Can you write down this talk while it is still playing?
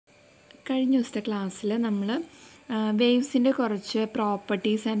കഴിഞ്ഞ ദിവസത്തെ ക്ലാസ്സിൽ നമ്മൾ വേവ്സിൻ്റെ കുറച്ച്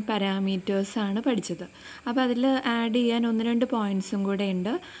പ്രോപ്പർട്ടീസ് ആൻഡ് പാരാമീറ്റേഴ്സാണ് പഠിച്ചത്. അപ്പോൾ അതിൽ ആഡ് ചെയ്യാൻ 1-2 പോയിൻറ്റ്സും കൂടെ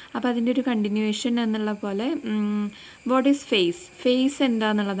ഉണ്ട്. അപ്പോൾ അതിൻ്റെ ഒരു കണ്ടിന്യൂവേഷൻ എന്നുള്ള പോലെ വാട്ട് ഈസ് ഫേസ്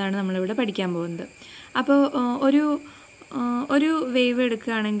എന്താണെന്നുള്ളതാണ് നമ്മളിവിടെ പഠിക്കാൻ പോകുന്നത്. അപ്പോൾ ഒരു വേവ്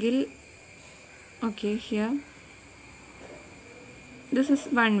എടുക്കുകയാണെങ്കിൽ here this is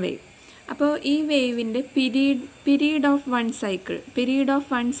one wave. അപ്പോൾ ഈ വേവിൻ്റെ പീരീഡ് ഓഫ് വൺ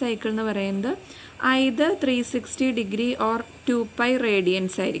സൈക്കിൾ എന്ന് പറയുന്നത് either 360 ഡിഗ്രി ഓർ 2π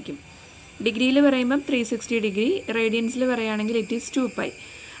റേഡിയൻസ് ആയിരിക്കും. ഡിഗ്രിയിൽ പറയുമ്പം 360 ഡിഗ്രി, റേഡിയൻസിൽ പറയുകയാണെങ്കിൽ ഇറ്റ് ഈസ് 2π.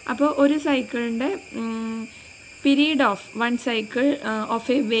 അപ്പോൾ ഒരു സൈക്കിളിൻ്റെ period of one cycle of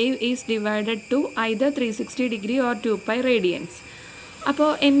A wave is divided to either 360 degree or 2π radians.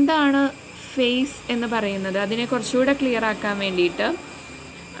 അപ്പോൾ എന്താണ് ഫേസ് എന്ന് പറയുന്നത്? അതിനെ കുറച്ചുകൂടെ ക്ലിയർ ആക്കാൻ വേണ്ടിയിട്ട്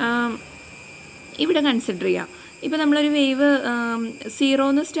ഇവിടെ കൺസിഡർ ചെയ്യാം. ഇപ്പോൾ നമ്മളൊരു വേവ്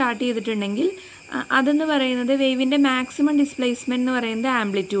 0 സ്റ്റാർട്ട് ചെയ്തിട്ടുണ്ടെങ്കിൽ അതെന്ന് പറയുന്നത് വേവിൻ്റെ മാക്സിമം ഡിസ്പ്ലേസ്മെൻറ്റ് എന്ന് പറയുന്നത്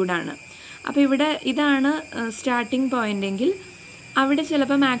ആംപ്ലിറ്റ്യൂഡാണ്. അപ്പോൾ ഇവിടെ ഇതാണ് സ്റ്റാർട്ടിംഗ് പോയിൻ്റെങ്കിൽ അവിടെ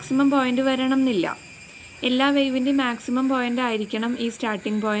ചിലപ്പോൾ മാക്സിമം പോയിൻ്റ് വരണം എന്നില്ല. എല്ലാ വേവിൻ്റെയും മാക്സിമം പോയിൻ്റ് ആയിരിക്കണം ഈ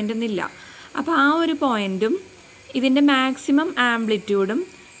സ്റ്റാർട്ടിംഗ് പോയിൻ്റ് എന്നില്ല. അപ്പോൾ ആ ഒരു പോയിൻറ്റും ഇതിൻ്റെ മാക്സിമം ആംപ്ലിറ്റ്യൂഡും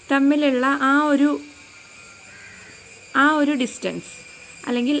തമ്മിലുള്ള ആ ഒരു ഡിസ്റ്റൻസ്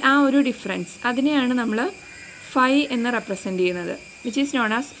അല്ലെങ്കിൽ ആ ഒരു ഡിഫറൻസ്, അതിനെയാണ് നമ്മൾ ഫൈ എന്ന് റെപ്രസെൻ്റ് ചെയ്യുന്നത്, which is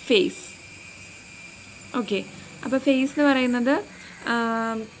known as face. Okay, അപ്പോൾ ഫേസ് എന്ന് പറയുന്നത്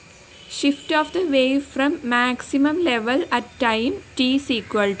shift of the wave from maximum level at time t is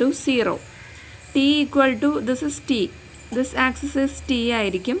equal to 0. t equal to this is t, this axis is t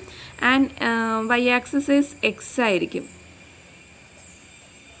ആയിരിക്കും and y axis is x ആയിരിക്കും,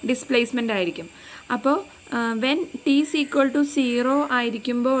 displacement ആയിരിക്കും. അപ്പോൾ when t is equal to 0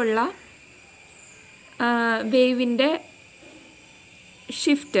 ആയിരിക്കുമ്പോൾ ഉള്ള വേവിൻ്റെ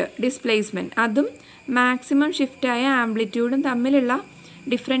shift displacement അതും maximum ഷിഫ്റ്റായ ആംപ്ലിറ്റ്യൂഡും തമ്മിലുള്ള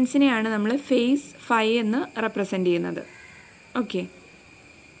ഡിഫറൻസിനെയാണ് നമ്മൾ face phi എന്ന് റെപ്രസെൻ്റ് ചെയ്യുന്നത്. ഓക്കെ,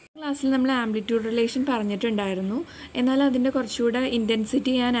 ക്ലാസ്സിൽ നമ്മൾ ആംപ്ലിറ്റ്യൂഡ് റിലേഷൻ പറഞ്ഞിട്ടുണ്ടായിരുന്നു. എന്നാൽ അതിൻ്റെ കുറച്ചുകൂടെ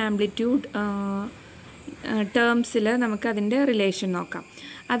ഇൻറ്റൻസിറ്റി ആൻഡ് ആംപ്ലിറ്റ്യൂഡ് ടേംസിൽ നമുക്കതിൻ്റെ റിലേഷൻ നോക്കാം.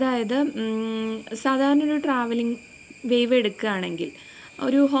 അതായത് സാധാരണ ഒരു ട്രാവലിംഗ് വേവ് എടുക്കുകയാണെങ്കിൽ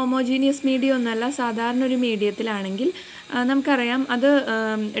ഒരു ഹോമോജീനിയസ് മീഡിയം ഒന്നല്ല, സാധാരണ ഒരു മീഡിയത്തിലാണെങ്കിൽ നമുക്കറിയാം അത്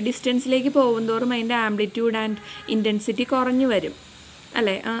ഡിസ്റ്റൻസിലേക്ക് പോകുന്തോറും അതിൻ്റെ ആംപ്ലിറ്റ്യൂഡ് ആൻഡ് ഇൻറ്റൻസിറ്റി കുറഞ്ഞു വരും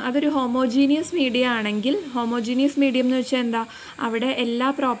അല്ലേ. അതൊരു ഹോമോജീനിയസ് മീഡിയം ആണെങ്കിൽ, ഹോമോജീനിയസ് മീഡിയം എന്ന് വെച്ചാൽ എന്താ, അവിടെ എല്ലാ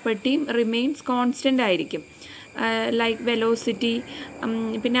പ്രോപ്പർട്ടിയും റിമെയിൻസ് കോൺസ്റ്റൻ്റ് ആയിരിക്കും. ലൈക്ക് വെലോസിറ്റി,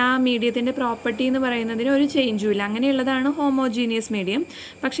 പിന്നെ ആ മീഡിയത്തിൻ്റെ പ്രോപ്പർട്ടി എന്ന് പറയുന്നതിന് ഒരു ചേഞ്ചും ഇല്ല. അങ്ങനെയുള്ളതാണ് ഹോമോജീനിയസ് മീഡിയം.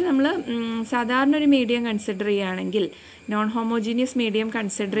 പക്ഷെ നമ്മൾ സാധാരണ ഒരു മീഡിയം കൺസിഡർ ചെയ്യുകയാണെങ്കിൽ, നോൺ ഹോമോജീനിയസ് മീഡിയം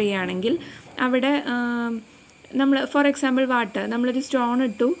കൺസിഡർ ചെയ്യുകയാണെങ്കിൽ അവിടെ നമ്മൾ ഫോർ എക്സാമ്പിൾ വാട്ടർ, നമ്മളൊരു സ്റ്റോൺ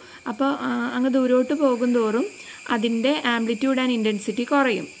ഇട്ടു, അപ്പോൾ അങ്ങ് ദൂരോട്ട് പോകും തോറും അതിൻ്റെ ആംപ്ലിറ്റ്യൂഡ് ആൻഡ് ഇൻറ്റൻസിറ്റി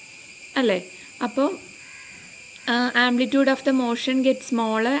കുറയും അല്ലേ. അപ്പോൾ amplitude of the motion get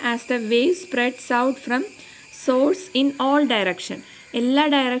smaller as the wave spreads out from source in all direction. എല്ലാ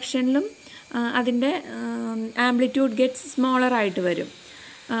ഡയറക്ഷനിലും അതിൻ്റെ ആംപ്ലിറ്റ്യൂഡ് ഗെറ്റ്സ് സ്മോളർ ആയിട്ട് വരും.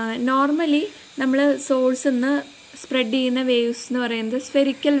 നോർമലി നമ്മൾ സോഴ്സിൽ നിന്ന് സ്പ്രെഡ് ചെയ്യുന്ന വേവ്സ് എന്ന് പറയുന്നത്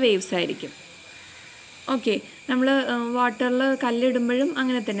സ്ഫെറിക്കൽ വേവ്സ് ആയിരിക്കും. ഓക്കെ, നമ്മൾ വാട്ടറിൽ കല്ലിടുമ്പോഴും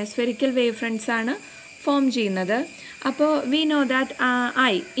അങ്ങനെ തന്നെ സ്ഫെറിക്കൽ വേവ് ഫ്രണ്ട്സാണ് ഫോം ചെയ്യുന്നത്. അപ്പോൾ വി നോ ദാറ്റ്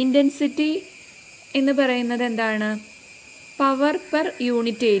ഇൻറ്റൻസിറ്റി എന്ന് പറയുന്നത് എന്താണ്, പവർ പെർ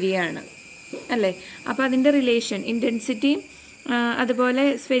യൂണിറ്റ് ഏരിയ ആണ് അല്ലേ. അപ്പോൾ അതിൻ്റെ റിലേഷൻ ഇൻറ്റൻസിറ്റി അതുപോലെ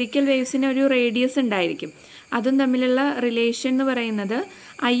സ്ഫെറിക്കൽ വേവ്സിന് ഒരു റേഡിയസ് ഉണ്ടായിരിക്കും, അതും തമ്മിലുള്ള റിലേഷൻ എന്ന് പറയുന്നത്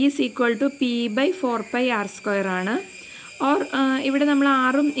I is equal to p/4πr² ആണ്. ഓർ ഇവിടെ നമ്മൾ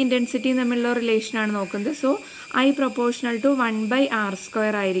ആറും ഇൻറ്റൻസിറ്റിയും തമ്മിലുള്ള റിലേഷനാണ് നോക്കുന്നത്. So I proportional to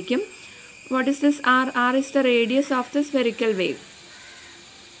 1/r² ആയിരിക്കും. What is this r? r is the radius of the spherical wave.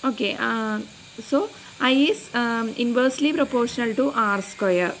 Okay, so I is inversely proportional to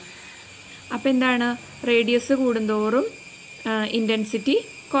r². അപ്പോൾ എന്താണ്, radius കൂടുന്തോറും ഇൻറ്റൻസിറ്റി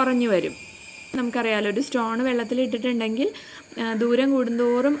കുറഞ്ഞു വരും. നമുക്കറിയാലോ, ഒരു സ്റ്റോൺ വെള്ളത്തിൽ ഇട്ടിട്ടുണ്ടെങ്കിൽ ദൂരം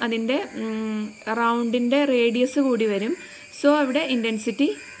കൂടുന്തോറും അതിൻ്റെ റൗണ്ടിൻ്റെ റേഡിയസ് കൂടി വരും. സോ അവിടെ ഇൻറ്റൻസിറ്റി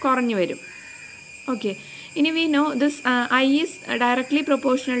കുറഞ്ഞു വരും. ഓക്കെ, ഇനി we know this I is directly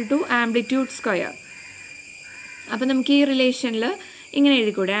proportional to amplitude square. അപ്പോൾ നമുക്ക് ഈ റിലേഷനിൽ ഇങ്ങനെ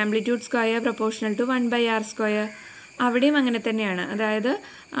എഴുതിക്കൂടെ, amplitude square proportional to 1/r². അവിടെയും അങ്ങനെ തന്നെയാണ്. അതായത്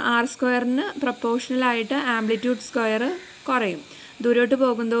r² പ്രൊപ്പോർഷണലായിട്ട് ആംപ്ലിറ്റ്യൂഡ് സ്ക്വയർ കുറയും. ദൂരോട്ട്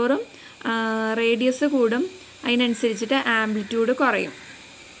പോകുന്തോറും റേഡിയസ് കൂടും, അതിനനുസരിച്ചിട്ട് ആംപ്ലിറ്റ്യൂഡ് കുറയും.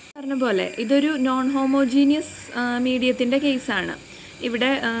 പറഞ്ഞ പോലെ ഇതൊരു നോൺ ഹോമോജീനിയസ് മീഡിയത്തിൻ്റെ കേസാണ്.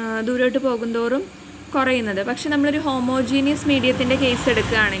 ഇവിടെ ദൂരോട്ട് പോകുന്തോറും കുറയുന്നത്. പക്ഷെ നമ്മളൊരു ഹോമോജീനിയസ് മീഡിയത്തിൻ്റെ കേസ്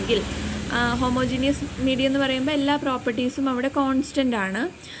എടുക്കുകയാണെങ്കിൽ ഹോമോജീനിയസ് മീഡിയം എന്ന് പറയുമ്പോൾ എല്ലാ പ്രോപ്പർട്ടീസും അവിടെ കോൺസ്റ്റൻ്റ് ആണ്.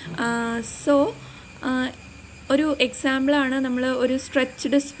 സോ ഒരു എക്സാമ്പിളാണ് നമ്മൾ ഒരു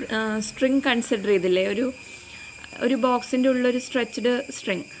സ്ട്രെച്ച്ഡ് സ്ട്രിങ് കൺസിഡർ ചെയ്തില്ലേ, ഒരു ബോക്സിൻ്റെ ഉള്ളൊരു സ്ട്രെച്ച്ഡ്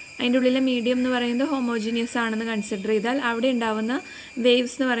സ്ട്രിങ്, അതിൻ്റെ ഉള്ളിലെ മീഡിയം എന്ന് പറയുന്നത് ഹോമോജീനിയസ് ആണെന്ന് കൺസിഡർ ചെയ്താൽ അവിടെ ഉണ്ടാവുന്ന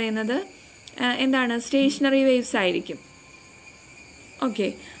വേവ്സ് എന്ന് പറയുന്നത് എന്താണ്, സ്റ്റേഷനറി വേവ്സ് ആയിരിക്കും. ഓക്കെ,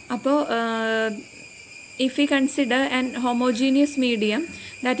 അപ്പോൾ if we consider an homogeneous medium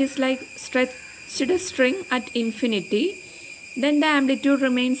that is like stretched string at infinity, then the amplitude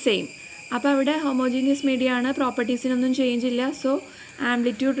remains same. അപ്പോൾ അവിടെ ഹോമോജീനിയസ് മീഡിയം ആണ്, പ്രോപ്പർട്ടീസിനൊന്നും ചേഞ്ച് ഇല്ല, സോ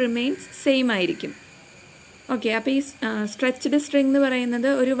ആംപ്ലിറ്റ്യൂഡ് റിമെയിൻസ് സെയിം ആയിരിക്കും. ഓക്കെ, അപ്പോൾ ഈ സ്ട്രെച്ച്ഡ് സ്ട്രിങ് എന്ന് പറയുന്നത്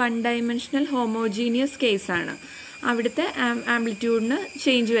ഒരു 1 ഡയമെൻഷണൽ ഹോമോജീനിയസ് കേസാണ്. അവിടുത്തെ ആംപ്ലിറ്റ്യൂഡിന്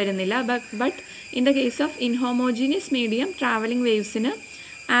ചേഞ്ച് വരുന്നില്ല. But in the case of inhomogeneous medium travelling വേവ്സിന്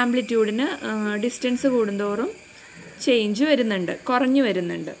ആംപ്ലിറ്റ്യൂഡിന് distance കൂടുന്തോറും ചേഞ്ച് വരുന്നുണ്ട്, കുറഞ്ഞു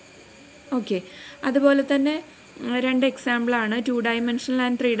വരുന്നുണ്ട്. ഓക്കെ, അതുപോലെ തന്നെ 2 എക്സാമ്പിളാണ് 2 ഡയമെൻഷണൽ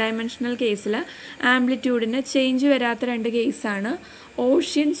ആൻഡ് 3 ഡയമെൻഷണൽ കേസിൽ ആംപ്ലിറ്റ്യൂഡിന് ചേഞ്ച് വരാത്ത 2 കേസാണ്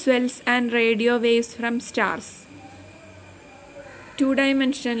ocean സ്വെൽസ് and radio waves from stars. 2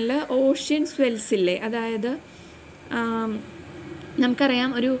 ഡയമെൻഷനിൽ ocean സ്വെൽസ് ഇല്ലേ, അതായത്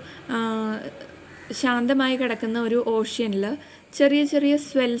നമുക്കറിയാം ഒരു ശാന്തമായി കിടക്കുന്ന ഒരു ഓഷ്യനിൽ ചെറിയ ചെറിയ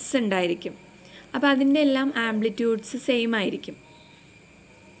സ്വെൽസ് ഉണ്ടായിരിക്കും. അപ്പോൾ അതിൻ്റെ എല്ലാം ആംപ്ലിറ്റ്യൂഡ്സ് സെയിം ആയിരിക്കും.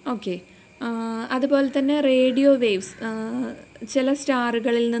 ഓക്കെ, അതുപോലെ തന്നെ റേഡിയോ വേവ്സ് ചില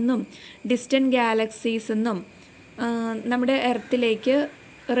സ്റ്റാറുകളിൽ നിന്നും ഡിസ്റ്റൻറ്റ് ഗാലക്സീസ് നിന്നും നമ്മുടെ എർത്തിലേക്ക്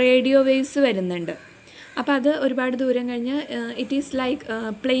റേഡിയോ വേവ്സ് വരുന്നുണ്ട്. അപ്പോൾ അത് ഒരുപാട് ദൂരം കഴിഞ്ഞ് it is like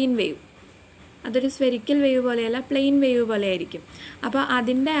plane wave, അതൊരു സ്ഫെരിക്കൽ വേവ് പോലെയല്ല, പ്ലെയിൻ വേവ് പോലെ ആയിരിക്കും. അപ്പോൾ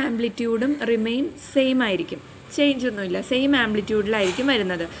അതിൻ്റെ ആംപ്ലിറ്റ്യൂഡും റിമെയിൻ സെയിം ആയിരിക്കും, ചേഞ്ച് ഒന്നുമില്ല, സെയിം ആംപ്ലിറ്റ്യൂഡിലായിരിക്കും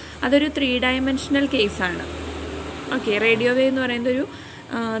വരുന്നത്. അതൊരു 3 ഡയമെൻഷണൽ കേസാണ്. ഓക്കെ, റേഡിയോ വേവ് എന്ന് പറയുന്നത് ഒരു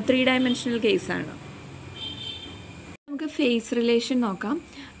 3 ഡയമെൻഷണൽ കേസാണ്. നമുക്ക് ഫേസ് റിലേഷൻ നോക്കാം.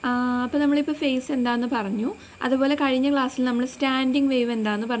 അപ്പോൾ നമ്മളിപ്പോൾ ഫേസ് എന്താണെന്ന് പറഞ്ഞു. അതുപോലെ കഴിഞ്ഞ ക്ലാസ്സിൽ നമ്മൾ സ്റ്റാൻഡിങ് വേവ്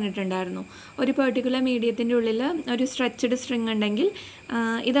എന്താണെന്ന് പറഞ്ഞിട്ടുണ്ടായിരുന്നു. ഒരു പെർട്ടിക്കുലർ മീഡിയത്തിൻ്റെ ഉള്ളിൽ ഒരു സ്ട്രെച്ച്ഡ് സ്ട്രിങ് ഉണ്ടെങ്കിൽ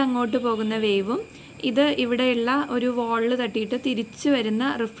ഇത് അങ്ങോട്ട് പോകുന്ന വേവും ഇത് ഇവിടെയുള്ള ഒരു വാളിൽ തട്ടിയിട്ട് തിരിച്ചു വരുന്ന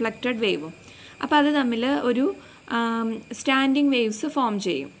റിഫ്ലക്റ്റഡ് വേവും, അപ്പോൾ അത് തമ്മിൽ ഒരു സ്റ്റാൻഡിങ് വേവ്സ് ഫോം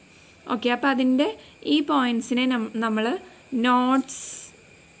ചെയ്യും. ഓക്കെ, അപ്പോൾ അതിൻ്റെ ഈ പോയിൻറ്റ്സിനെ നമ്മൾ നോട്ട്സ്,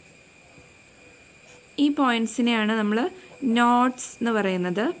 ഈ പോയിൻറ്റ്സിനെയാണ് നമ്മൾ നോട്ട്സ് എന്ന്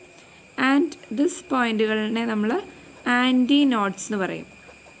പറയുന്നത്. ആൻഡ് ദിസ് പോയിൻറ്റുകളിനെ നമ്മൾ ആൻറ്റി നോട്ട്സ് എന്ന് പറയും.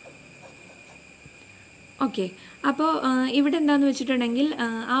 ഓക്കെ, അപ്പോൾ ഇവിടെ എന്താണെന്ന് വെച്ചിട്ടുണ്ടെങ്കിൽ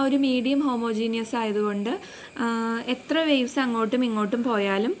ആ ഒരു മീഡിയം ഹോമോജീനിയസ് ആയതുകൊണ്ട് എത്ര വേവ്സ് അങ്ങോട്ടും ഇങ്ങോട്ടും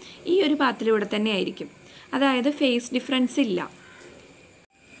പോയാലും ഈ ഒരു പാത്തിലൂടെ തന്നെ ആയിരിക്കും. അതായത് ഫേസ് ഡിഫറൻസ് ഇല്ല.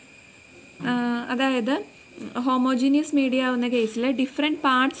 അതായത് ഹോമോജീനിയസ് മീഡിയ ആവുന്ന കേസിൽ different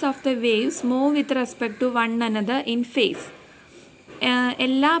parts of the waves move with respect to one another in phase.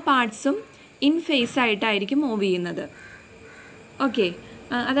 എല്ലാ പാർട്സും ഇൻ ഫേസ് ആയിട്ടായിരിക്കും മൂവ് ചെയ്യുന്നത്. ഓക്കെ,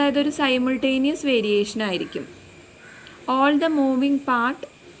 അതായത് ഒരു സൈമിൾട്ടേനിയസ് വേരിയേഷൻ ആയിരിക്കും. All the moving part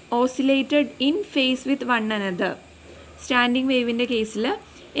ഓസിലേറ്റഡ് in phase with one another. Standing വേവിൻ്റെ കേസിൽ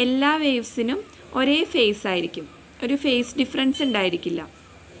എല്ലാ വേവ്സിനും ഒരേ ഫേസ് ആയിരിക്കും, ഒരു ഫേസ് ഡിഫറൻസ് ഉണ്ടായിരിക്കില്ല.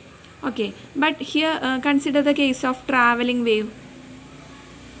 Okay, but here consider the case of travelling wave.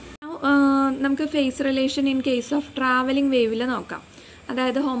 നമുക്ക് face relation in case of travelling വേവിൽ നോക്കാം.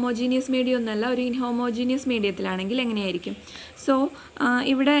 അതായത് ഹോമോജീനിയസ് മീഡിയം ഒന്നല്ല, ഒരു ഇൻഹോമോജീനിയസ് മീഡിയത്തിലാണെങ്കിൽ എങ്ങനെയായിരിക്കും. സോ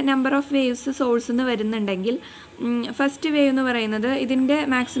ഇവിടെ നമ്പർ ഓഫ് വേവ്സ് സോഴ്സിൽ നിന്ന് വരുന്നുണ്ടെങ്കിൽ ഫസ്റ്റ് വേവ് എന്ന് പറയുന്നത് ഇതിൻ്റെ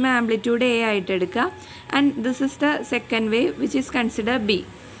മാക്സിമം ആംപ്ലിറ്റ്യൂഡ് എ ആയിട്ട് എടുക്കുക. And this is the second wave which is consider B.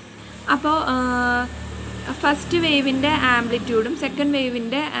 അപ്പോൾ ഫസ്റ്റ് വേവിൻ്റെ ആംപ്ലിറ്റ്യൂഡും സെക്കൻഡ്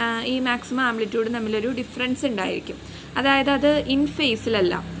വേവിൻ്റെ ഈ മാക്സിമം ആംപ്ലിറ്റ്യൂഡും തമ്മിലൊരു ഡിഫറൻസ് ഉണ്ടായിരിക്കും. അതായത് അത് ഇൻ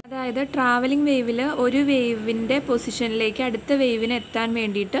ഫേസിലല്ല. അതായത് ട്രാവലിംഗ് വേവിൽ ഒരു വേവിൻ്റെ പൊസിഷനിലേക്ക് അടുത്ത വേവിന് എത്താൻ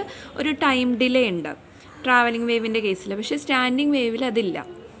വേണ്ടിയിട്ട് ഒരു ടൈം ഡിലേ ഉണ്ട് ട്രാവലിംഗ് വേവിൻ്റെ കേസിൽ. പക്ഷേ സ്റ്റാൻഡിങ് വേവിൽ അതില്ല.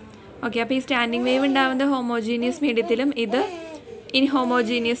 ഓക്കെ, അപ്പോൾ ഈ സ്റ്റാൻഡിങ് വേവ് ഉണ്ടാകുന്നത് ഹോമോജീനിയസ് മീഡിയത്തിലും ഇത്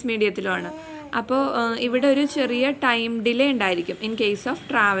ഇൻഹോമോജീനിയസ് മീഡിയത്തിലുമാണ്. അപ്പോൾ ഇവിടെ ഒരു ചെറിയ ടൈം ഡിലേ ഉണ്ടായിരിക്കും in case of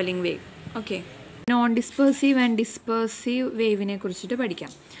travelling wave. Okay, non ഡിസ്പേഴ്സീവ് and ഡിസ്പേഴ്സീവ് വേവിനെ കുറിച്ചിട്ട്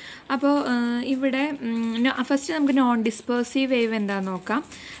പഠിക്കാം. അപ്പോൾ ഇവിടെ ഫസ്റ്റ് നമുക്ക് നോൺ ഡിസ്പേഴ്സീവ് വേവ് എന്താണെന്ന് നോക്കാം.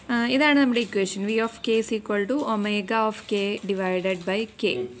 ഇതാണ് നമ്മുടെ equation. V of K is equal to omega of K divided by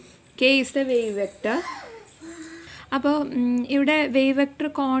K. K is the wave vector. അപ്പോൾ ഇവിടെ വേവ് വെക്റ്റർ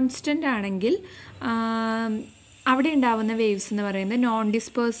കോൺസ്റ്റൻ്റ് ആണെങ്കിൽ അവിടെ ഉണ്ടാവുന്ന വേവ്സ് എന്ന് പറയുന്നത് നോൺ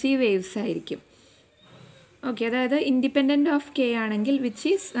ഡിസ്പേഴ്സീവ് വേവ്സ് ആയിരിക്കും. ഓക്കെ, അതായത് ഇൻഡിപെൻഡൻറ്റ് ഓഫ് കെ ആണെങ്കിൽ which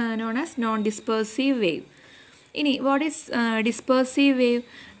is known as non ഡിസ്പേഴ്സീവ് wave. ഇനി വാട്ട് ഈസ് ഡിസ്പേഴ്സീവ് വേവ്?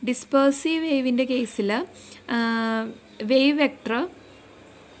 ഡിസ്പേഴ്സീവ് വേവിൻ്റെ കേസിൽ വേവ് വെക്റ്റർ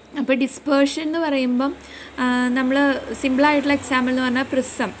അപ്പോൾ ഡിസ്പേർഷൻ എന്ന് പറയുമ്പം നമ്മൾ സിമ്പിളായിട്ടുള്ള എക്സാമ്പിൾ എന്ന് പറഞ്ഞാൽ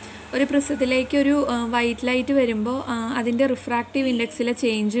പ്രിസം. ഒരു പ്രിസത്തിലേക്ക് ഒരു വൈറ്റ് ലൈറ്റ് വരുമ്പോൾ അതിൻ്റെ റിഫ്രാക്റ്റീവ് ഇൻഡെക്സിലെ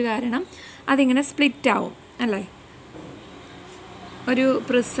ചേഞ്ച് കാരണം അതിങ്ങനെ സ്പ്ലിറ്റ് ആവും അല്ലേ. ഒരു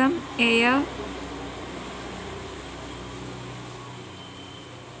പ്രിസം എയർ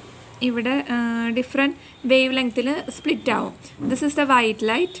ഇവിടെ ഡിഫറെൻറ്റ് വേവ് ലെങ്ത്തിൽ സ്പ്ലിറ്റ് ആവും. This is the white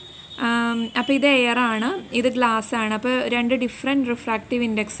light. അപ്പോൾ ഇത് എയറാണ്, ഇത് ഗ്ലാസ് ആണ്. അപ്പോൾ രണ്ട് ഡിഫറെൻറ്റ് റിഫ്രാക്റ്റീവ്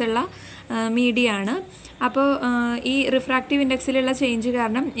ഇൻഡെക്സ് ഉള്ള മീഡിയമാണ്. അപ്പോൾ ഈ റിഫ്രാക്റ്റീവ് ഇൻഡെക്സിലുള്ള ചേഞ്ച്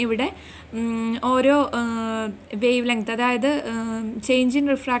കാരണം ഇവിടെ ഓരോ വേവ് ലെങ്ത്, അതായത് ചേഞ്ച് ഇൻ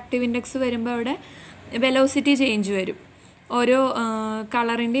റിഫ്രാക്റ്റീവ് ഇൻഡെക്സ് വരുമ്പോൾ അവിടെ വെലോസിറ്റി ചേഞ്ച് വരും. ഓരോ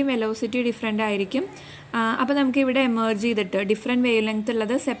കളറിൻ്റെയും വെലോസിറ്റി ഡിഫറെൻ്റ് ആയിരിക്കും. അപ്പോൾ നമുക്ക് ഇവിടെ എമേർജ് ചെയ്തിട്ട് ഡിഫറെൻറ്റ് വേവ് ലെങ്ത്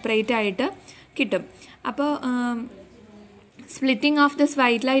ഉള്ളത് സെപ്പറേറ്റ് ആയിട്ട് കിട്ടും. അപ്പോൾ splitting of this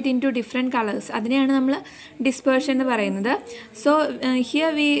white light in to different colours, അതിനെയാണ് നമ്മൾ ഡിസ്പേർഷൻ എന്ന് പറയുന്നത്. So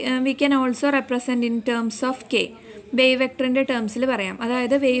here we can also represent in terms of K. Wave വെക്ടറിൻ്റെ ടേംസിൽ പറയാം.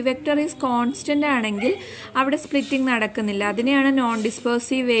 അതായത് വേവ് വെക്ടർ ഈസ് കോൺസ്റ്റൻ്റ് ആണെങ്കിൽ അവിടെ സ്പ്ലിറ്റിംഗ് നടക്കുന്നില്ല. അതിനെയാണ് നോൺ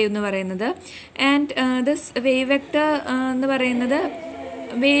ഡിസ്പേഴ്സീവ് വേവ് എന്ന് പറയുന്നത്. ആൻഡ് ദിസ് വേവ് വെക്ടർ എന്ന് പറയുന്നത്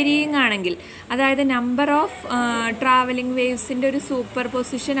വേരിയിങ് ആണെങ്കിൽ, അതായത് നമ്പർ ഓഫ് ട്രാവലിംഗ് വേവ്സിൻ്റെ ഒരു സൂപ്പർ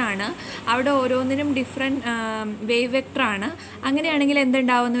പൊസിഷനാണ്. അവിടെ ഓരോന്നിനും ഡിഫറെൻറ്റ് വേവ് വെക്ടറാണ്. അങ്ങനെയാണെങ്കിൽ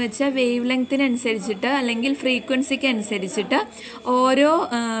എന്തുണ്ടാവുമെന്ന് വെച്ചാൽ വേവ് ലെങ്ത്തിനനുസരിച്ചിട്ട് അല്ലെങ്കിൽ ഫ്രീക്വൻസിക്ക് അനുസരിച്ചിട്ട് ഓരോ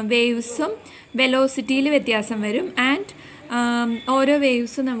വേവ്സും വെലോസിറ്റിയിൽ വ്യത്യാസം വരും. ആൻഡ് ഓരോ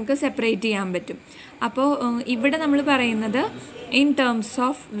വേവ്സും നമുക്ക് സെപ്പറേറ്റ് ചെയ്യാൻ പറ്റും. അപ്പോൾ ഇവിടെ നമ്മൾ പറയുന്നത് ഇൻ ടേംസ്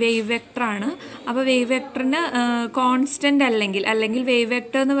ഓഫ് വേവ് വെക്ടറാണ്. അപ്പോൾ വേവ് വെക്ടറിന് കോൺസ്റ്റൻ്റ് അല്ലെങ്കിൽ വേവ്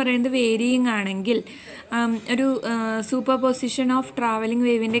വെക്ടർ എന്ന് പറയുന്നത് വേരിയിങ് ആണെങ്കിൽ, ഒരു സൂപ്പർ പൊസിഷൻ ഓഫ് ട്രാവലിംഗ്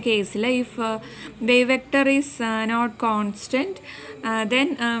വേവിൻ്റെ കേസിൽ if wave vector is not constant then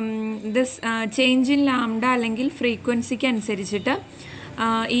this change in lambda അല്ലെങ്കിൽ ഫ്രീക്വൻസിക്ക് അനുസരിച്ചിട്ട്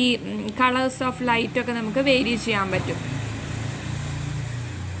ഈ കളേഴ്സ് ഓഫ് ലൈറ്റൊക്കെ നമുക്ക് വേരി ചെയ്യാൻ പറ്റും.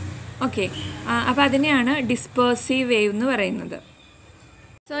 ഓക്കെ, അപ്പോൾ അതിനെയാണ് ഡിസ്പേഴ്സീവ് വേവ് എന്ന് പറയുന്നത്.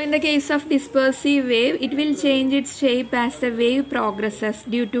 So in the case of dispersive wave, it will change its shape as the wave progresses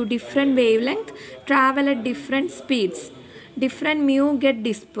due to different wavelength travel at different speeds. Different mu get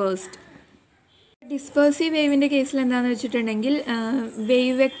dispersed. ഡിസ്പേഴ്സീവ് വേവിൻ്റെ കേസിൽ എന്താണെന്ന് വെച്ചിട്ടുണ്ടെങ്കിൽ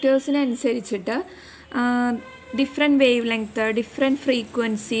wave വെക്ടേഴ്സിനനുസരിച്ചിട്ട് different wave length, different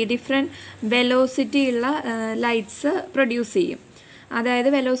frequency, different velocity ഉള്ള lights produce ചെയ്യും. അതായത്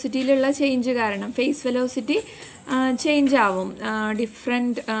വെലോസിറ്റിയിലുള്ള change കാരണം phase velocity change ആവും.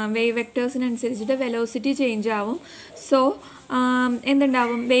 Different wave വെക്ടേഴ്സിനനുസരിച്ചിട്ട് velocity change ആവും. So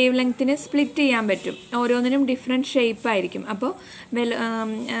എന്തുണ്ടാവും, വേവ് ലെങ്ത്തിനെ സ്പ്ലിറ്റ് ചെയ്യാൻ പറ്റും. ഓരോന്നിനും ഡിഫറെൻറ്റ് ഷേപ്പ് ആയിരിക്കും. അപ്പോൾ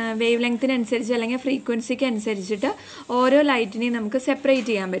വേവ് ലെങ്ത്തിനനുസരിച്ച് അല്ലെങ്കിൽ ഫ്രീക്വൻസിക്ക് അനുസരിച്ചിട്ട് ഓരോ ലൈറ്റിനെയും നമുക്ക് സെപ്പറേറ്റ്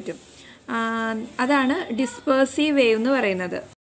ചെയ്യാൻ പറ്റും. അതാണ് ഡിസ്പേഴ്സീവ് വേവ് എന്ന് പറയുന്നത്.